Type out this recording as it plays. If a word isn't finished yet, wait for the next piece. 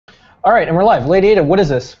All right, and we're live. Lady Ada, what is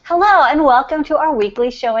this? Hello, and welcome to our weekly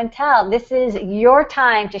show and tell. This is your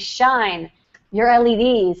time to shine your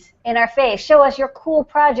LEDs in our face. Show us your cool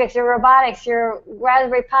projects, your robotics, your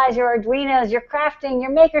Raspberry Pis, your Arduinos, your crafting, your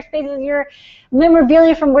maker spaces, your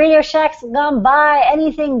memorabilia from Radio Shacks gone by.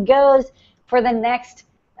 Anything goes for the next,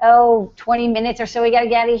 20 minutes or so. We got to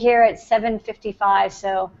get out of here at 7:55,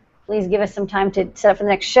 so please give us some time to set up for the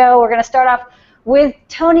next show. We're going to start off with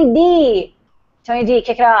Tony D. Tony D,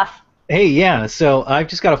 kick it off. Hey, yeah, so I've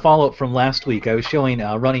just got a follow-up from last week. I was showing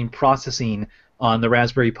running processing on the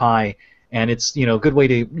Raspberry Pi, and it's a good way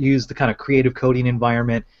to use the kind of creative coding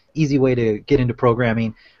environment, easy way to get into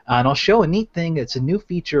programming. And I'll show a neat thing. It's a new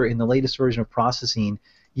feature in the latest version of processing.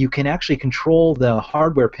 You can actually control the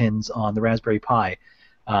hardware pins on the Raspberry Pi.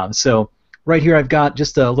 So right here I've got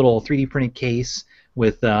just a little 3D printed case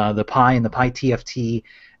with the Pi and the Pi TFT,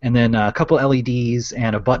 and then a couple LEDs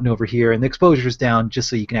and a button over here, and the exposure's down just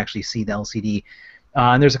so you can actually see the LCD.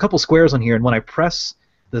 And there's a couple squares on here, and when I press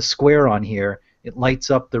the square on here, it lights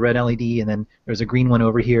up the red LED, and then there's a green one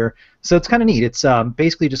over here. So it's kind of neat. It's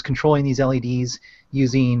basically just controlling these LEDs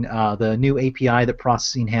using the new API that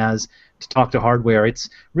processing has to talk to hardware. It's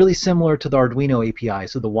really similar to the Arduino API,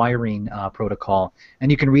 so the wiring protocol. And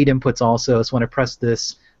you can read inputs also, so when I press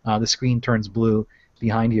this, the screen turns blue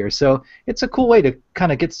behind here. So it's a cool way to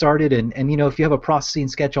kind of get started, and if you have a processing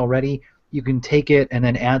sketch already, you can take it and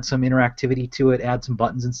then add some interactivity to it, add some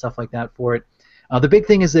buttons and stuff like that for it. The big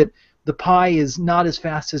thing is that the Pi is not as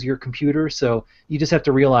fast as your computer, so you just have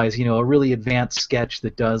to realize, a really advanced sketch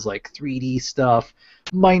that does like 3D stuff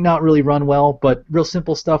might not really run well, but real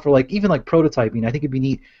simple stuff, or even prototyping, I think it'd be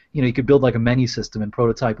neat. You could build like a menu system and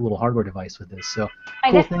prototype a little hardware device with this. So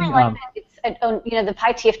I definitely like that. It's, the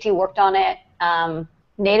Pi TFT worked on it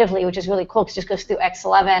natively, which is really cool because it just goes through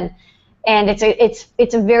X11, and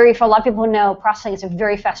it's a very, for a lot of people who know processing, it's a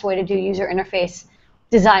very fast way to do user interface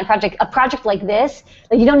design project. A project like this,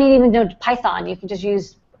 you don't need even know Python. You can just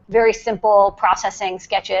use very simple processing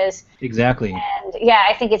sketches. Exactly. And yeah,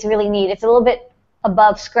 I think it's really neat. It's a little bit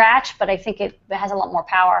above scratch, but I think it has a lot more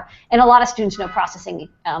power. And a lot of students know processing.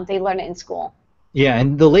 They learn it in school. Yeah,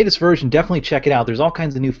 and the latest version, definitely check it out. There's all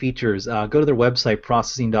kinds of new features. Go to their website,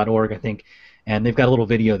 processing.org, I think, and they've got a little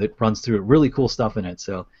video that runs through it. Really cool stuff in it,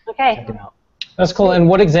 so check it out. That's cool. And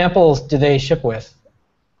what examples do they ship with?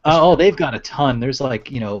 Oh, they've got a ton. There's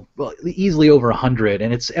easily over 100,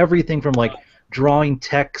 and it's everything from drawing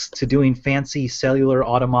text to doing fancy cellular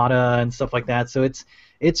automata and stuff like that. So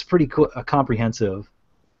it's pretty comprehensive.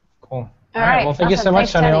 Cool. All right. Well, thank you so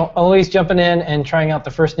much, Tony. Always jumping in and trying out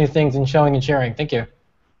the first new things and showing and sharing. Thank you.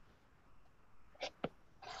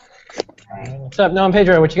 What's up, Noah and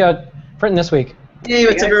Pedro? What you got printing this week? Hey,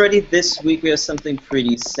 what's up, everybody? This week we have something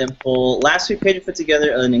pretty simple. Last week, Pedro put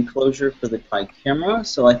together an enclosure for the Pi camera,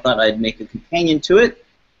 so I thought I'd make a companion to it.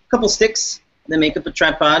 A couple sticks, then make up a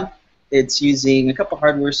tripod. It's using a couple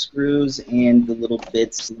hardware screws and the little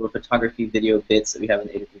bits, the little photography video bits that we have in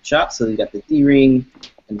the Adafruit shop. So we got the D-ring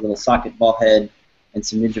and the little socket ball head and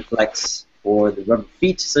some Ninja Flex for the rubber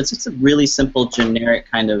feet. So it's just a really simple,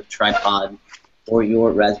 generic kind of tripod for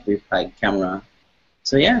your Raspberry Pi camera.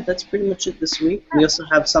 So yeah, that's pretty much it this week. We also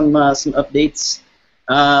have some updates.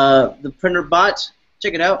 The printer bot,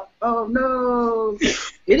 check it out. Oh no,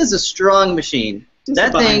 it is a strong machine.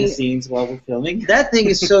 That thing, scenes while we're filming. That thing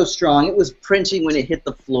is so strong. It was printing when it hit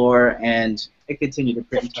the floor, and it continued to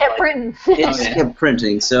print. It kept printing. It just kept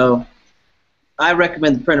printing. So I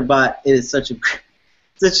recommend the printer bot. It is such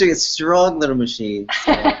a strong little machine.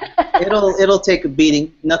 So it'll take a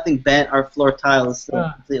beating. Nothing bent. Our floor tile is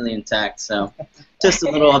still completely intact. So just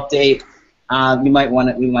a little update. We might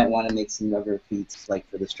want to make some rubber feet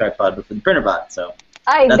for this tripod, but for the printer bot. So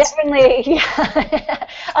I definitely.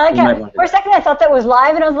 Yeah. For a second, I thought that was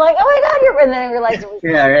live, and I was like, "Oh my God!" And then I realized it was.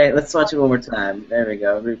 Yeah, right. Let's watch it one more time. There we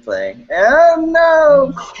go. Replay. Oh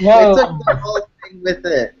no! Whoa. It took the whole thing with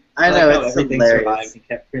it. I know, it's hilarious. He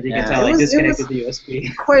kept printing until I disconnected the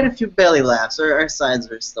USB. Quite a few belly laughs. Our sides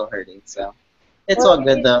are still hurting, so it's all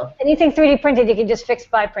good though. Anything 3D printed, you can just fix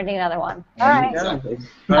by printing another one. All right.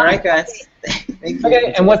 All right, guys. Thank you.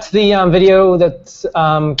 Okay, and what's the video that's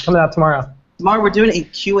coming out tomorrow? Tomorrow we're doing a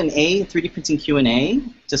Q&A, 3D printing Q&A.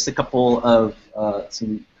 Just a couple of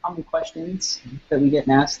some common questions that we get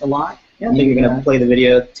asked a lot. Yeah, I think you're going to play the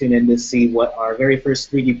video, tune in to see what our very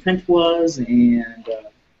first 3D print was, and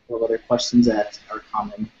what other questions that are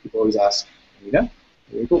common people always ask. There you go.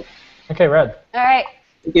 Very cool. Okay, Red. All right.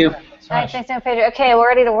 Thank you. All right, thanks, Pedro. Okay, we're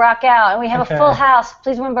ready to rock out, and we have a full house.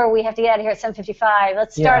 Please remember, we have to get out of here at 7:55.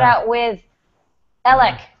 Let's start out with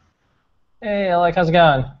Alec. Hey, Alec, how's it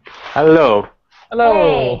going? Hello.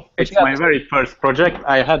 Hello. Hey. It's my very first project.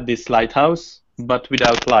 I had this lighthouse, but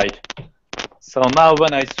without light. So now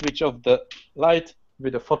when I switch off the light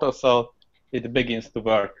with the photocell, it begins to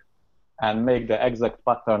work and make the exact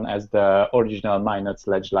pattern as the original minot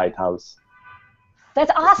sledge lighthouse.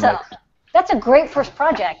 That's awesome. That's a great first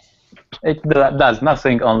project. It does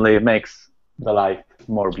nothing, only makes the light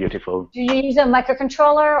more beautiful. Do you use a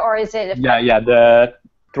microcontroller or is it? Yeah, the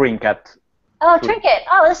Trinket. Oh, Trinket.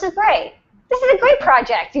 Oh, this is great. This is a great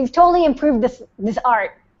project. You've totally improved this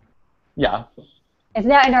art. Yeah. It's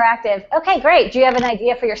now interactive. Okay, great. Do you have an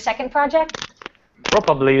idea for your second project?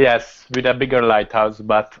 Probably yes, with a bigger lighthouse,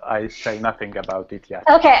 but I say nothing about it yet.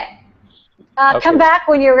 Okay. Come back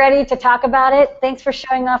when you're ready to talk about it. Thanks for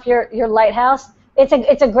showing off your lighthouse.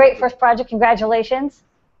 It's a great first project. Congratulations.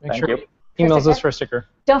 Make sure you emails us for a sticker.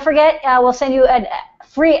 Don't forget, we'll send you a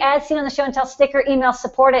free As Seen on the Show and Tell sticker. Email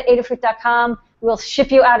support@adafruit.com. We'll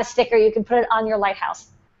ship you out a sticker. You can put it on your lighthouse.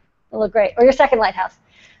 It'll look great. Or your second lighthouse.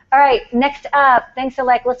 All right, next up, thanks,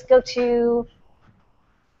 Alec. Let's go to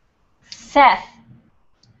Seth.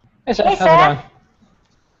 Hey, Seth. Hey, How's Seth. it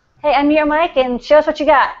going? Hey, unmute your mic and show us what you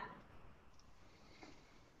got.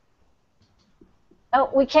 Oh,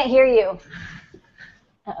 we can't hear you.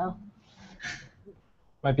 Uh-oh.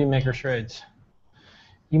 Might be Maker Shreds.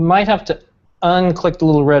 You might have to unclick the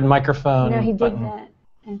little red microphone No, he did button. that,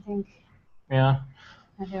 I think. Yeah?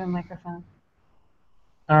 I hear a microphone.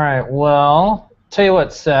 All right, well, tell you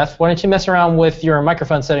what, Seth, why don't you mess around with your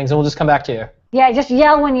microphone settings and we'll just come back to you. Yeah, just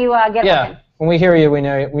yell when you get Yeah, working. when we hear you, we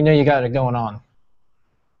know you got it going on.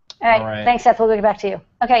 All right, All right. thanks, Seth. We'll get back to you.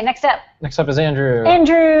 Okay, next up. Next up is Andrew.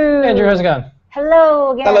 Andrew. Andrew, how's it going?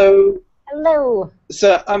 Hello again. Hello. Hello.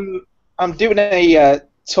 So I'm doing a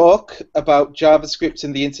talk about JavaScript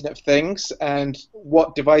and the Internet of Things and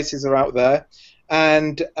what devices are out there,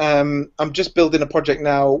 and I'm just building a project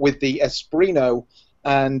now with the Esprino,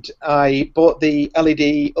 and I bought the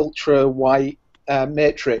LED ultra white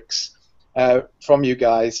matrix from you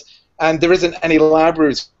guys, and there isn't any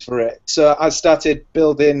libraries for it, so I started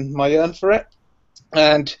building my own for it,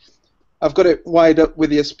 and I've got it wired up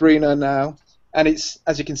with the Esprino now, and it's,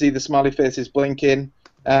 as you can see, the smiley face is blinking,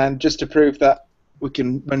 and just to prove that we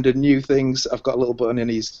can render new things, I've got a little button and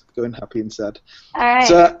he's going happy and sad. All right.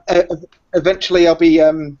 So eventually I'll be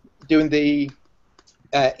doing the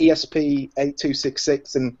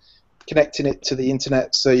ESP8266 and connecting it to the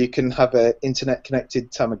internet so you can have an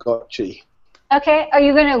internet-connected Tamagotchi. Okay, are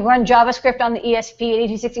you going to run JavaScript on the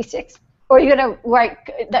ESP8266? Or are you going to write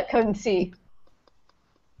that code in C?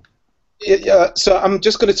 Yeah, so I'm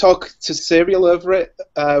just going to talk to Serial over it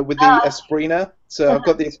with the Esprino. So I've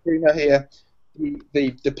got the Esprino here,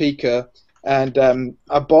 the Pico, and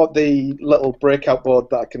I bought the little breakout board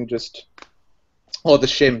that I can just, or the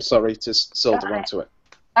shim, sorry, to solder onto it.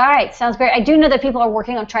 All right, sounds great. I do know that people are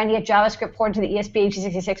working on trying to get JavaScript ported to the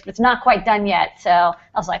ESP8266, but it's not quite done yet. So I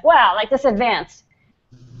was like, wow, like this advanced.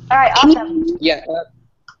 All right, awesome. Yeah,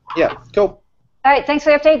 yeah, cool. All right, thanks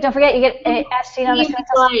for the update. Don't forget, you get As Seen on the Show and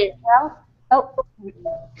Tell sticker as well. Oh.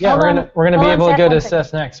 Yeah, we're gonna be able to go to Seth.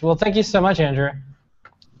 Seth next. Well, thank you so much, Andrew.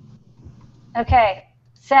 Okay,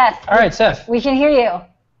 Seth. All right, Seth. We can hear you.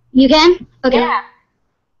 You can? Okay. Yeah.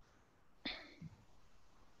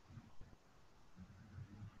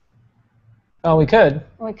 Oh, we could.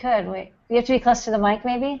 We could. Wait. You have to be close to the mic,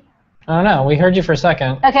 maybe. I don't know. We heard you for a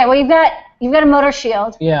second. Okay. Well, you've got a motor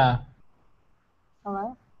shield. Yeah.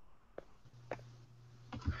 Hello.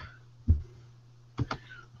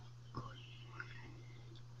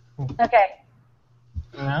 Okay.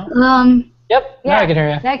 No? Yep. Yeah. Now I can hear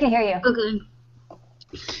you. Now I can hear you. Okay.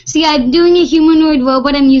 So yeah, I'm doing a humanoid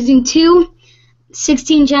robot. I'm using two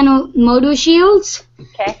 16-channel motor shields.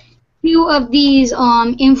 Okay. Two of these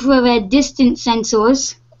infrared distance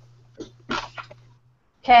sensors.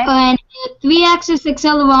 Okay. And a 3-axis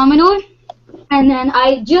accelerometer. And then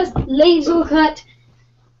I just laser cut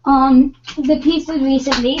the pieces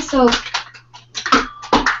recently, so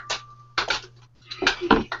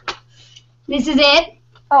this is it.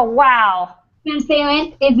 Oh, wow.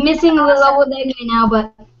 Transparent. It's missing a little lower leg right now,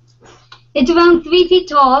 but it's around 3 feet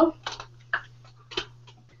tall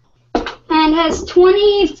and has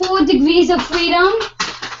 24 degrees of freedom.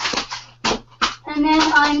 And then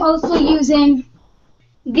I'm also using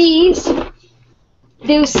these.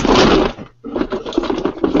 There's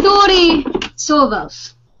 30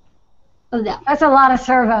 servos of them. That's a lot of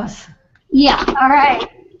servos. Yeah. All right.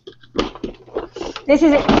 This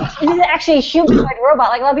is actually a humanoid robot.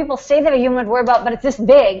 Like a lot of people say they have a humanoid robot, but it's this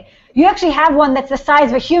big. You actually have one that's the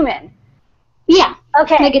size of a human. Yeah.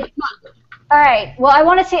 Okay. Like it's All right. Well, I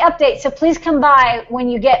want to see updates, so please come by when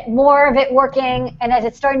you get more of it working and as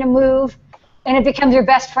it's starting to move. And it becomes your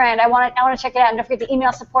best friend. I want to check it out. And don't forget to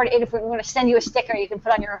email support at Adafruit. We're going to send you a sticker you can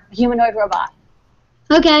put on your humanoid robot.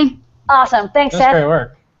 Okay. Awesome. Thanks, That's Seth. great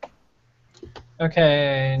work.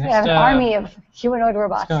 Okay, next We have an army of humanoid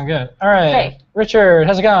robots. It's going good. All right, Okay. Richard,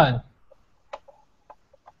 how's it going?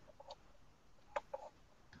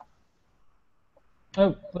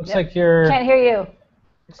 Oh, looks like you're. Can't hear you.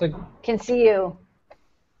 Looks like. Can see you.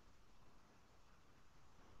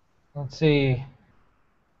 Let's see.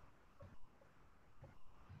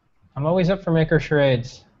 I'm always up for maker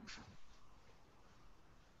charades. Do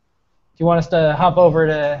you want us to hop over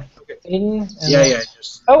to Aiden? Yeah.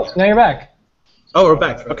 Oh, now you're back. Oh, we're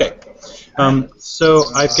back. Okay. So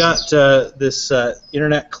I've got this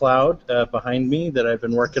internet cloud behind me that I've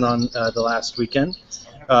been working on the last weekend.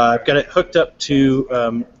 I've got it hooked up to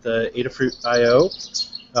the Adafruit I/O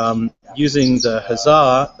using the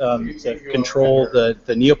Huzzah to control the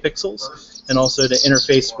NeoPixels and also to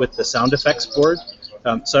interface with the sound effects board.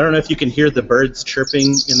 So I don't know if you can hear the birds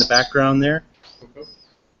chirping in the background there.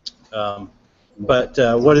 But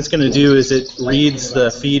what it's going to do is it reads the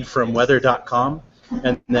feed from weather.com,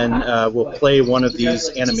 and then we'll play one of these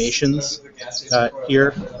animations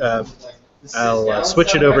here. I'll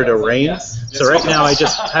switch it over to rain. So right now I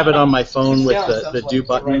just have it on my phone with the do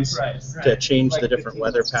buttons to change the different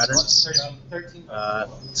weather patterns.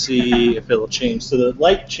 Let's see if it'll change. So the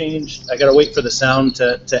light changed. I got to wait for the sound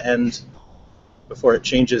to end before it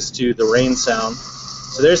changes to the rain sound.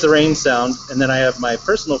 So there's the rain sound, and then I have my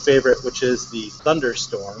personal favorite, which is the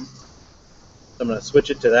thunderstorm. So I'm going to switch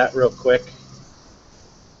it to that real quick.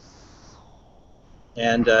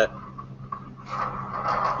 And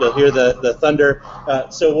you'll hear the thunder.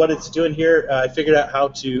 So what it's doing here, I figured out how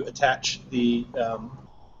to attach the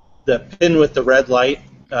pin with the red light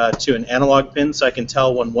to an analog pin, so I can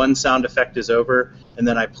tell when one sound effect is over, and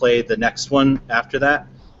then I play the next one after that.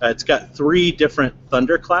 It's got 3 different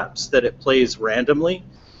thunderclaps that it plays randomly,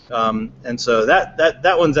 and so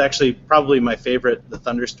that one's actually probably my favorite, the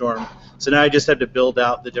thunderstorm. So now I just have to build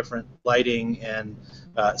out the different lighting and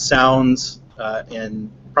sounds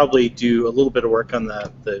and probably do a little bit of work on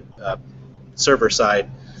the server side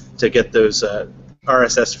to get those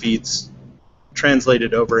RSS feeds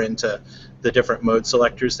translated over into the different mode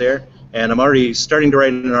selectors there. And I'm already starting to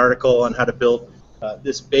write an article on how to build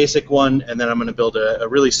this basic one, and then I'm going to build a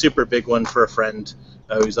really super big one for a friend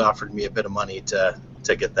who's offered me a bit of money to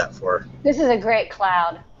get that for. This is a great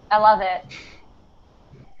cloud. I love it.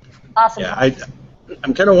 Awesome. Yeah,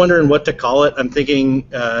 I'm kind of wondering what to call it. I'm thinking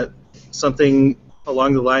something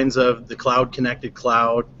along the lines of the cloud-connected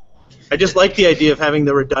cloud. I just like the idea of having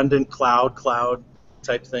the redundant cloud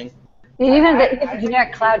type thing. You even have the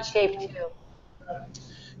generic cloud shape too.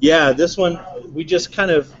 Yeah, this one, we just kind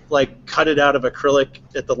of like cut it out of acrylic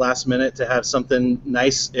at the last minute to have something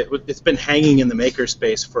nice. It's been hanging in the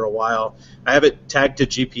makerspace for a while. I have it tagged to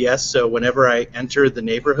GPS, so whenever I enter the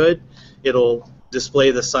neighborhood, it'll display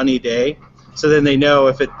the sunny day. So then they know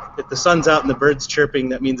if the sun's out and the bird's chirping,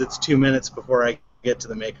 that means it's 2 minutes before I get to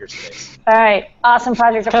the makerspace. All right, awesome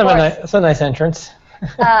project. Of course. It's a nice entrance.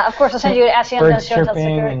 Of course, I'll send you an Ask Birds show.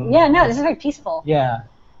 chirping. Yeah, no, this is very peaceful. Yeah,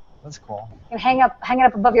 that's cool. You can hang it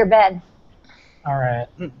up above your bed. All right.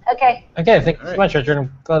 Okay. Okay, thank you so much, Richard.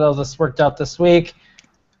 I'm glad all this worked out this week.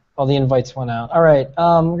 All the invites went out. All right,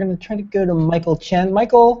 we're going to try to go to Michael Chen.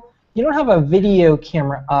 Michael, you don't have a video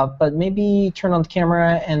camera up, but maybe turn on the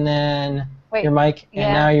camera and then your mic,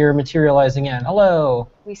 and now you're materializing in. Hello.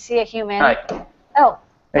 We see a human. Hi. Oh,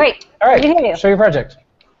 great. All right, We can hear you. show your project.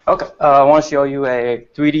 Okay, I want to show you a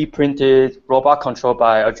 3D printed robot controlled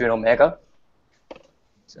by Arduino Mega.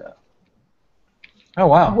 So. Oh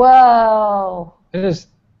wow. Whoa. It is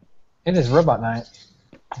robot night.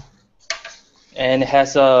 And it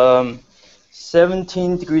has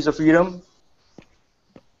 17 degrees of freedom.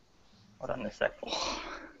 Hold on a sec.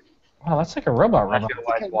 Wow, that's like a robot.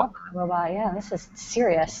 Robot, yeah, this is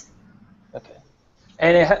serious. Okay.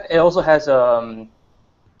 And it also has Adafruit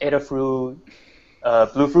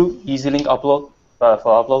Bluefruit EasyLink upload for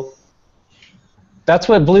upload. That's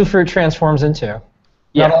what Bluefruit transforms into.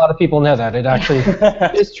 Yeah. Not a lot of people know that. It actually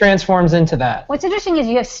just transforms into that. What's interesting is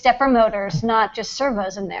you have stepper motors, not just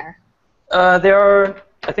servos in there. There are,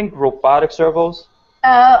 I think, robotic servos.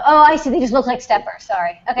 Oh, I see. They just look like steppers.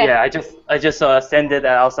 Sorry. Okay. Yeah, I just sanded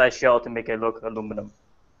an outside shell to make it look aluminum.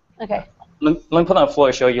 Okay. Let me put on the floor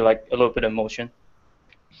and show you like a little bit of motion.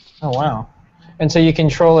 Oh wow. And so you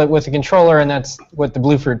control it with a controller, and that's what the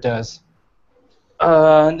Bluefruit does.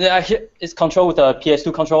 Yeah, it's controlled with a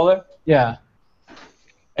PS2 controller. Yeah.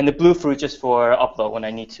 And the Bluefruit just for upload when I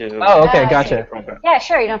need to. Oh, okay, gotcha. Yeah,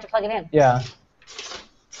 sure. You don't have to plug it in. Yeah.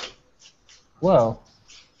 Whoa.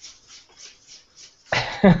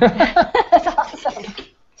 That's awesome.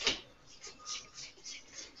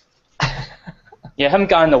 Yeah, I haven't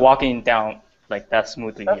gotten the walking down like that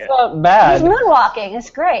smoothly That's yet. not bad. He's moonwalking. It's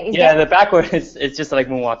great. He's Yeah, the backward it's just like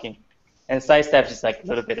moonwalking, and side step is like a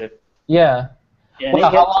little bit of. Yeah. Yeah,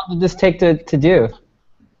 Well, how long did this take to do?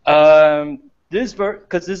 This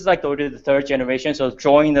because this is like already the third generation, so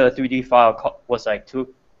drawing the 3D file was like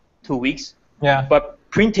two weeks. Yeah. But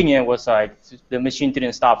printing it was like the machine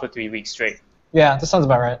didn't stop for 3 weeks straight. Yeah, that sounds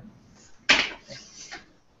about right.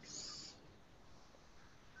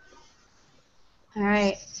 All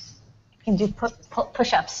right. You can do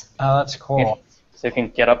push-ups. Oh, that's cool. So you can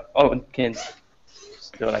get up. Oh, you can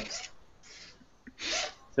do like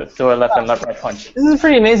throw a left and left right punch. This is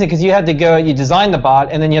pretty amazing because you had to go, you designed the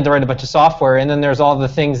bot, and then you had to write a bunch of software, and then there's all the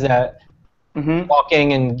things that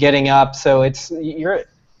walking and getting up. So it's you're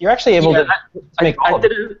actually able to make all of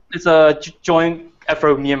it. It's a joint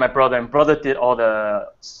effort with me and my brother. And brother did all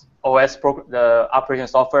the OS the operation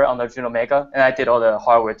software on the Arduino Mega, and I did all the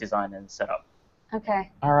hardware design and setup.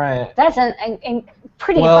 Okay. All right. That's a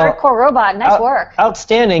pretty hardcore robot. Nice work.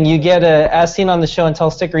 Outstanding. You get a As Seen on the Show and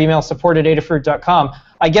Tell sticker, email support@adafruit.com.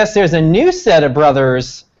 I guess there's a new set of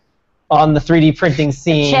brothers on the 3D printing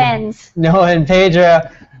scene. Chens. Noah and Pedro.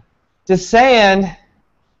 Just saying.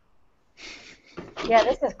 Yeah,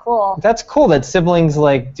 this is cool. That's cool that siblings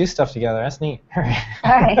like do stuff together. That's neat. All right.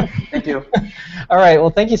 All right. Thank you. All right.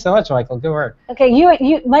 Well, thank you so much, Michael. Good work. Okay,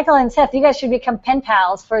 you, Michael and Seth, you guys should become pen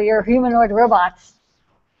pals for your humanoid robots.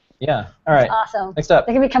 Yeah. All right. That's awesome. Next up.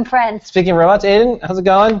 They can become friends. Speaking of robots, Aiden, how's it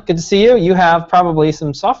going? Good to see you. You have probably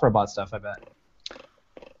some soft robot stuff, I bet.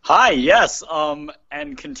 Hi, yes,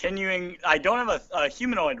 and continuing, I don't have a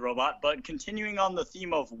humanoid robot, but continuing on the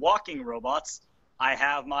theme of walking robots, I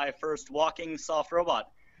have my first walking soft robot.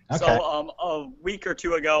 Okay. So a week or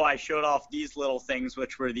two ago, I showed off these little things,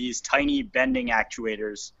 which were these tiny bending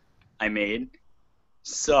actuators I made.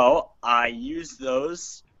 So I used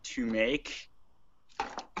those to make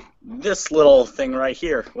this little thing right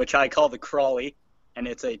here, which I call the Crawly, and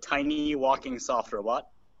it's a tiny walking soft robot.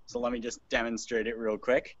 So let me just demonstrate it real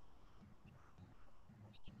quick.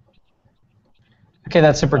 Okay,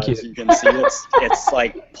 that's super cute. As you can see, it's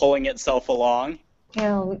like pulling itself along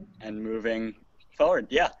Ew. and moving forward.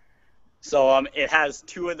 Yeah. So it has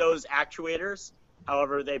two of those actuators.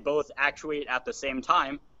 However, they both actuate at the same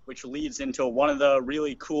time, which leads into one of the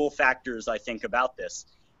really cool factors I think about this,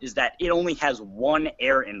 is that it only has one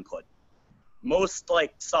air input. Most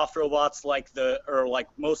soft robots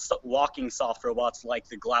most walking soft robots like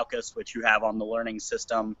the Glaucus, which you have on the learning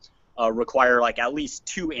system, require at least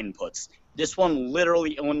two inputs. This one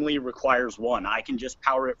literally only requires one. I can just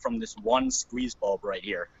power it from this one squeeze bulb right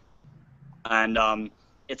here. And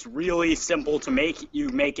it's really simple to make. You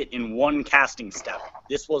make it in one casting step.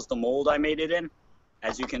 This was the mold I made it in.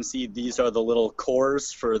 As you can see, these are the little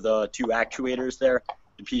cores for the two actuators there.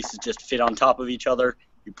 The pieces just fit on top of each other.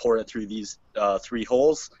 You pour it through these 3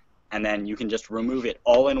 holes, and then you can just remove it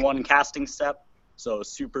all in one casting step. So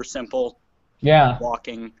super simple,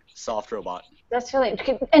 walking soft robot. That's really.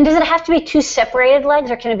 And does it have to be 2 separated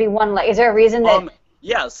legs, or can it be 1 leg? Is there a reason that?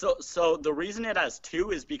 Yeah. So the reason it has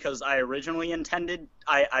 2 is because I originally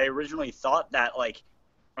thought that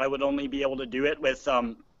I would only be able to do it with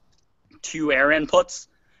 2 air inputs.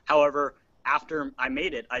 However, after I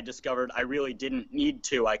made it, I discovered I really didn't need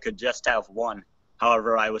 2. I could just have 1.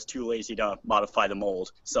 However, I was too lazy to modify the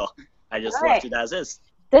mold, so I just left it as is.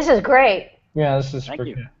 This is great. Yeah, this is Thank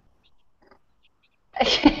you. good.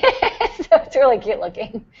 So it's really cute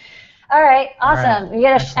looking. All right, awesome. All right. You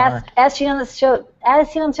get a As Seen on the Show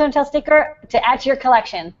and Tell sticker to add to your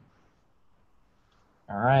collection.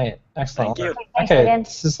 All right, excellent. Thank you. Thanks, Okay, Aiden.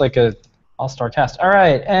 this is like a all-star test. All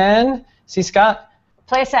right, and see, Scott,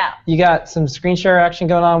 Play us out. you got some screen share action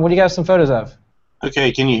going on. What do you got some photos of?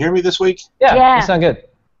 Okay, can you hear me this week? Yeah. You sound good.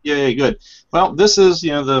 Yeah, good. Well, this is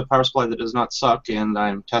the power supply that does not suck, and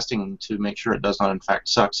I'm testing to make sure it does not in fact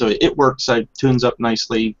suck. So it works. It tunes up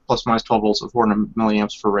nicely, plus minus 12 volts at 400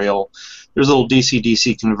 milliamps for rail. There's a little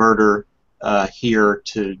DC-DC converter here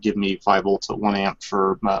to give me 5 volts at 1 amp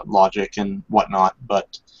for logic and whatnot.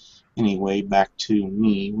 But anyway, back to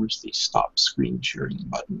me. Where's the stop screen sharing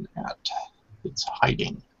button at? It's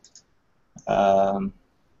hiding.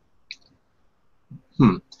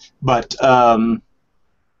 But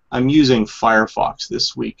I'm using Firefox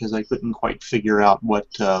this week because I couldn't quite figure out what.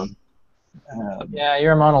 Yeah,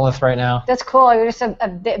 you're a monolith right now. That's cool. You're just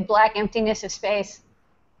a black emptiness of space.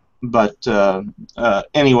 But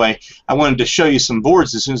anyway, I wanted to show you some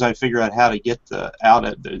boards as soon as I figure out how to get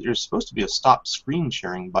there's supposed to be a stop screen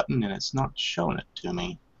sharing button, and it's not showing it to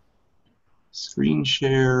me. Screen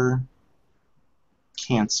share.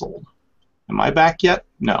 canceled. Am I back yet?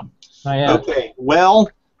 No. Not yet. Okay, well,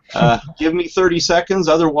 give me 30 seconds.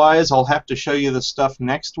 Otherwise, I'll have to show you the stuff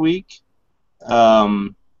next week. All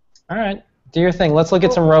right. Do your thing. Let's look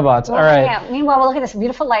at some robots. All right. Yeah. Meanwhile, we'll look at this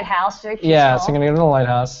beautiful lighthouse. Very peaceful. Yeah, so I'm going to go to the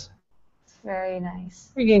lighthouse. Very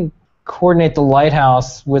nice. We can coordinate the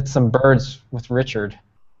lighthouse with some birds with Richard.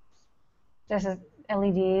 There's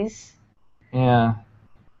LEDs. Yeah.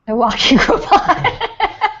 A walking robot.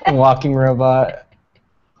 A walking robot.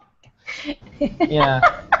 Yeah.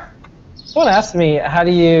 Someone asked me, how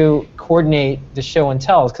do you coordinate the show and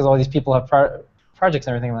tells? Because all these people have projects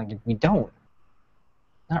and everything. I'm like, we don't.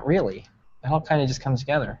 Not really. It all kind of just comes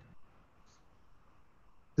together.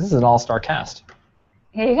 This is an all-star cast.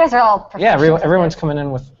 Yeah, you guys are all professionals. Yeah, everyone's coming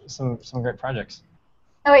in with some great projects.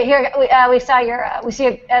 Oh wait, here we saw your we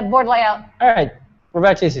see a board layout. All right, we're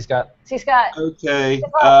back to you, Scott. See, Scott. Okay.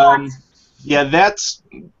 Yeah,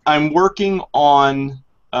 I'm working on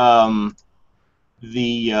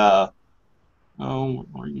the. Oh,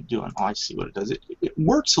 what are you doing? Oh, I see what it does. It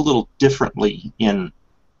works a little differently in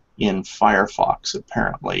Firefox,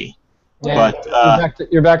 apparently. Yeah, but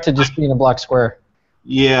you're back to just being a black square.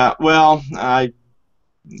 Yeah. Well,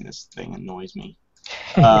 this thing annoys me.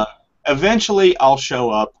 Eventually, I'll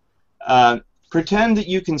show up. Pretend that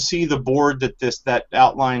you can see the board that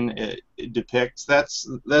outline depicts. That's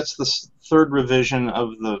the third revision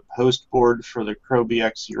of the host board for the Crow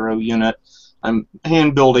BX Euro unit. I'm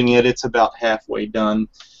hand building it. It's about halfway done.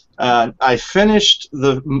 I finished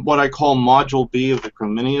what I call Module B of the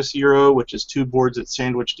Chrominius Euro, which is 2 boards that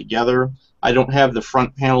sandwich together. I don't have the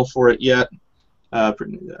front panel for it yet, but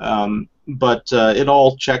it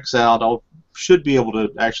all checks out. I should be able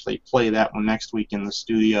to actually play that one next week in the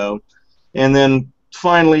studio. And then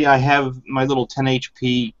finally, I have my little 10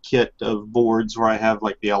 HP kit of boards where I have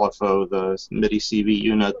like the LFO, the MIDI CV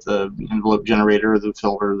unit, the envelope generator, the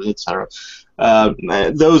filter, etc.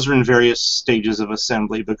 Those are in various stages of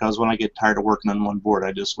assembly because when I get tired of working on one board,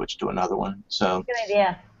 I just switch to another one. So good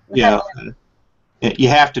idea. Yeah, you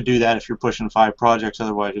have to do that if you're pushing 5 projects,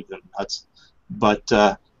 otherwise you're going nuts. But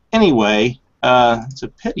anyway, it's a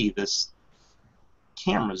pity this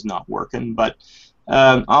camera's not working, but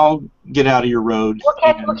I'll get out of your road.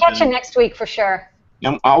 We'll catch you next week for sure.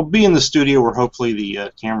 I'll be in the studio where hopefully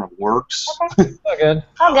the camera works. Okay. All good.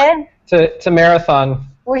 All good. It's a marathon.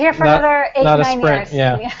 We're here for another 8 not 9 a sprint, years.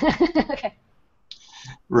 Yeah. Okay.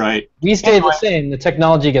 Right. We stay the same. The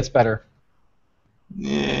technology gets better.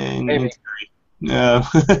 Maybe. No.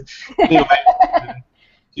 Anyway,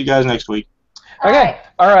 see you guys next week. Okay.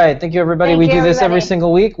 All right. Thank you, everybody. Thank we you, do this every everybody.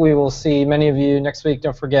 single week. We will see many of you next week.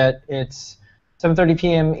 Don't forget, it's 7:30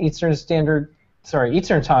 p.m. Eastern time.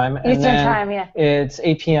 Eastern time, yeah. It's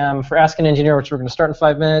 8 p.m. for Ask an Engineer, which we're going to start in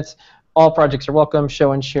 5 minutes. All projects are welcome.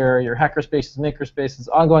 Show and share your hacker spaces, maker spaces,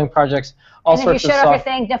 ongoing projects, all And sorts if of you showed off your stuff.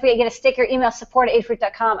 thing, don't forget to get a sticker. Email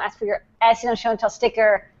support@adafruit.com. Ask for your As You Know Show and Tell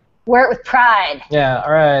sticker. Wear it with pride. Yeah.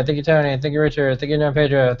 All right. Thank you, Tony. Thank you, Richard. Thank you, John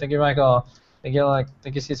Pedro. Thank you, Michael. Thank you,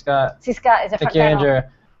 C. Scott. C. Scott is a Thank you, Andrew.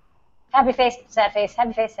 Happy face, sad face.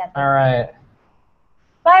 Happy face, sad face. All right.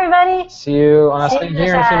 Bye, everybody. See you on Ask See an you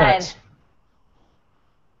Engineer in a few inside. minutes.